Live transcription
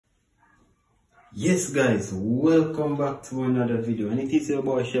Yes guys, welcome back to another video, and it is your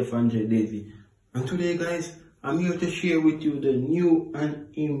boy Chef André Davy. And today guys, I'm here to share with you the new and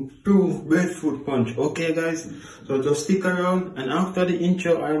improved breadfruit punch. Okay guys, so just stick around, and after the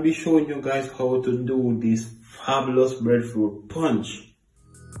intro I'll be showing you guys how to do this fabulous breadfruit punch.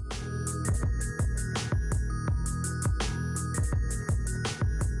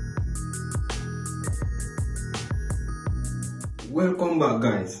 Welcome back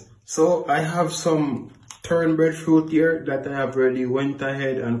guys. So I have some turned breadfruit here that I have already went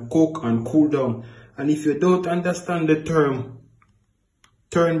ahead and cooked and cooled down. And if you don't understand the term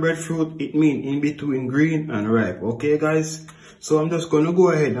turned breadfruit, it means in between green and ripe. Okay guys, so I'm just gonna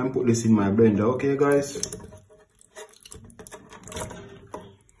go ahead and put this in my blender. Okay guys,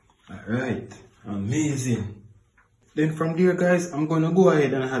 alright, amazing. Then from there guys, I'm gonna go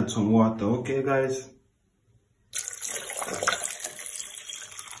ahead and add some water. Okay guys,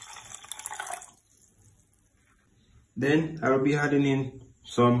 then I'll be adding in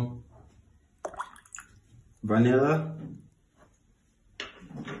some vanilla,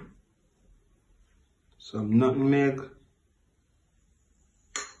 some nutmeg,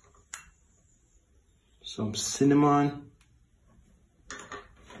 some cinnamon,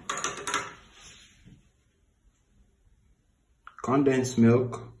 condensed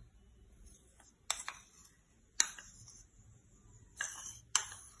milk,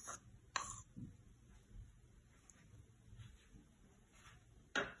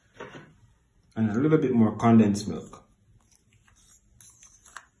 and a little bit more condensed milk.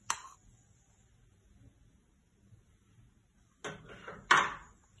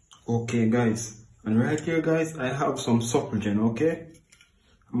 Okay guys, and right here guys, I have some supplegen. Okay,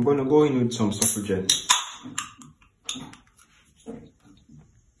 I'm gonna go in with some supplegen.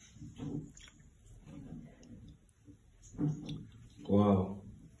 Wow,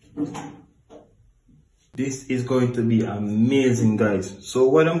 this is going to be amazing guys. So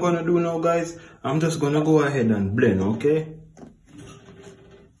what I'm gonna do now guys, I'm just gonna go ahead and blend. Okay,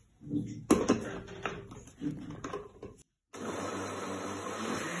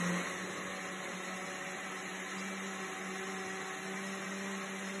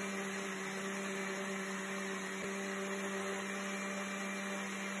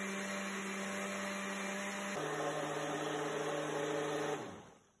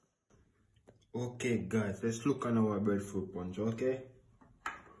 okay guys, let's look at our breadfruit punch.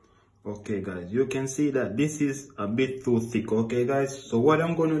 Okay guys, you can see that this is a bit too thick. Okay guys, so what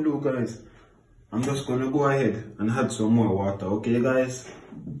I'm gonna do guys, I'm just gonna go ahead and add some more water. Okay guys,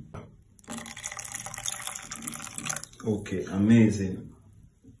 okay, amazing.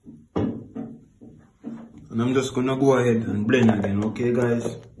 And I'm just gonna go ahead and blend again. Okay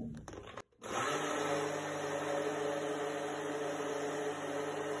guys,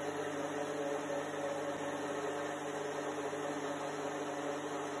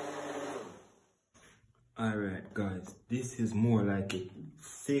 alright guys, this is more like it,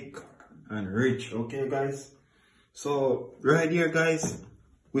 thick and rich. Okay guys, so right here guys,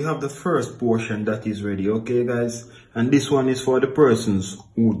 we have the first portion that is ready. Okay guys, and this one is for the persons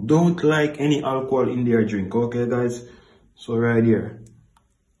who don't like any alcohol in their drink. Okay guys, so right here,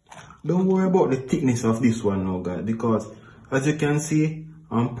 don't worry about the thickness of this one now guys, because as you can see,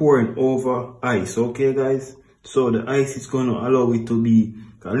 I'm pouring over ice. Okay guys, so the ice is gonna allow it to be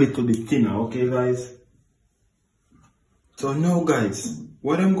a little bit thinner. Okay guys, so now guys,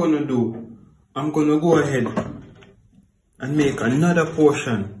 what I'm gonna do, I'm gonna go ahead and make another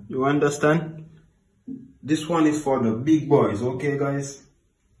portion. You understand? This one is for the big boys. Okay guys,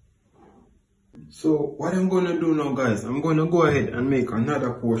 so what I'm gonna do now guys, I'm gonna go ahead and make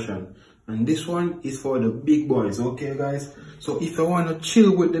another portion, and this one is for the big boys. Okay guys, so if you want to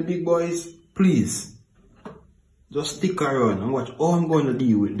chill with the big boys, please just stick around and watch how I'm gonna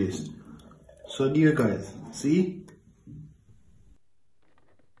deal with this. So dear guys, see,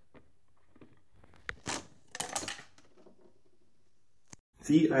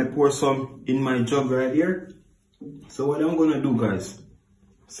 I pour some in my jug right here. So what I'm gonna do guys,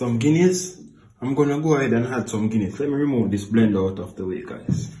 some Guinness, I'm gonna go ahead and add some Guinness. Let me remove this blender out of the way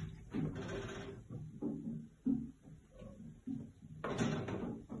guys.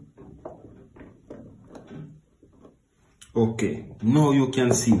 Okay, now you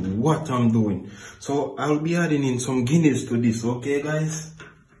can see what I'm doing. So I'll be adding in some Guinness to this. Okay guys,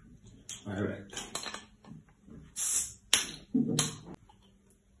 alright,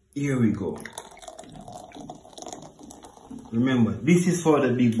 here we go. Remember, this is for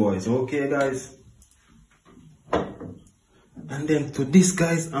the big boys. Okay guys, and then to this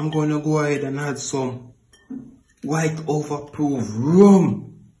guys, I'm gonna go ahead and add some white overproof rum.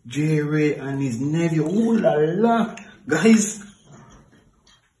 J-Ray and his nephew. Ooh la la. Guys,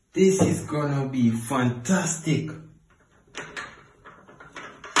 this is gonna be fantastic.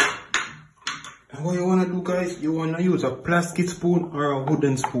 And what you wanna do, guys, you wanna use a plastic spoon or a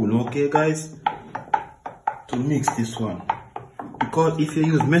wooden spoon, okay guys, to mix this one. Because if you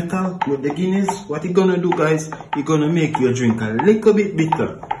use metal with the Guinness, what it's gonna do, guys, it's gonna make your drink a little bit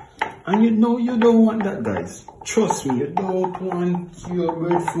bitter. And you know you don't want that, guys. Trust me, you don't want your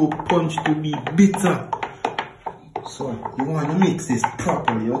breadfruit punch to be bitter. So you want to mix this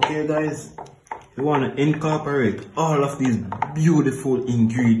properly, okay guys? You want to incorporate all of these beautiful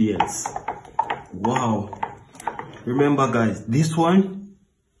ingredients. Wow. Remember guys, this one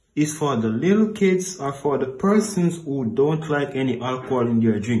is for the little kids or for the persons who don't like any alcohol in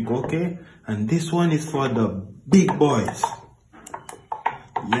their drink, okay? And this one is for the big boys.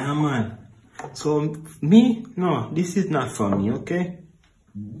 Yeah man. So me, no, this is not for me, okay?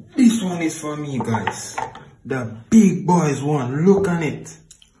 This one is for me guys. The big boys one, look at it.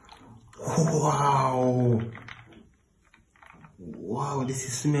 Wow. Wow, this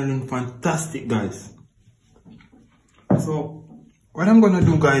is smelling fantastic guys. So what I'm gonna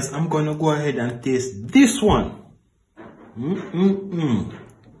do guys, I'm gonna go ahead and taste this one.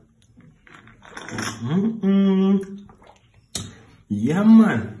 Yeah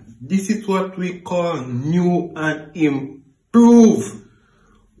man, this is what we call new and improved.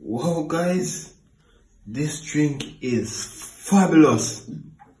 Wow guys, this drink is fabulous.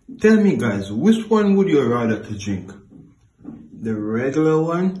 Tell me guys, which one would you rather to drink? The regular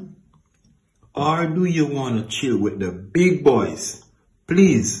one? Or do you want to chill with the big boys?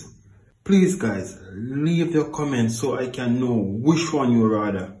 Please guys, leave your comments so I can know which one you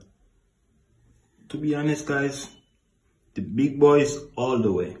rather. To be honest guys, the big boys all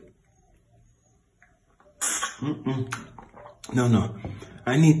the way. No.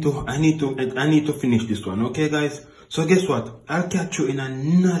 I need to finish this one, okay guys? So guess what? I'll catch you in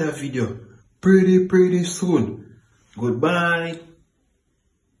another video pretty soon. Goodbye.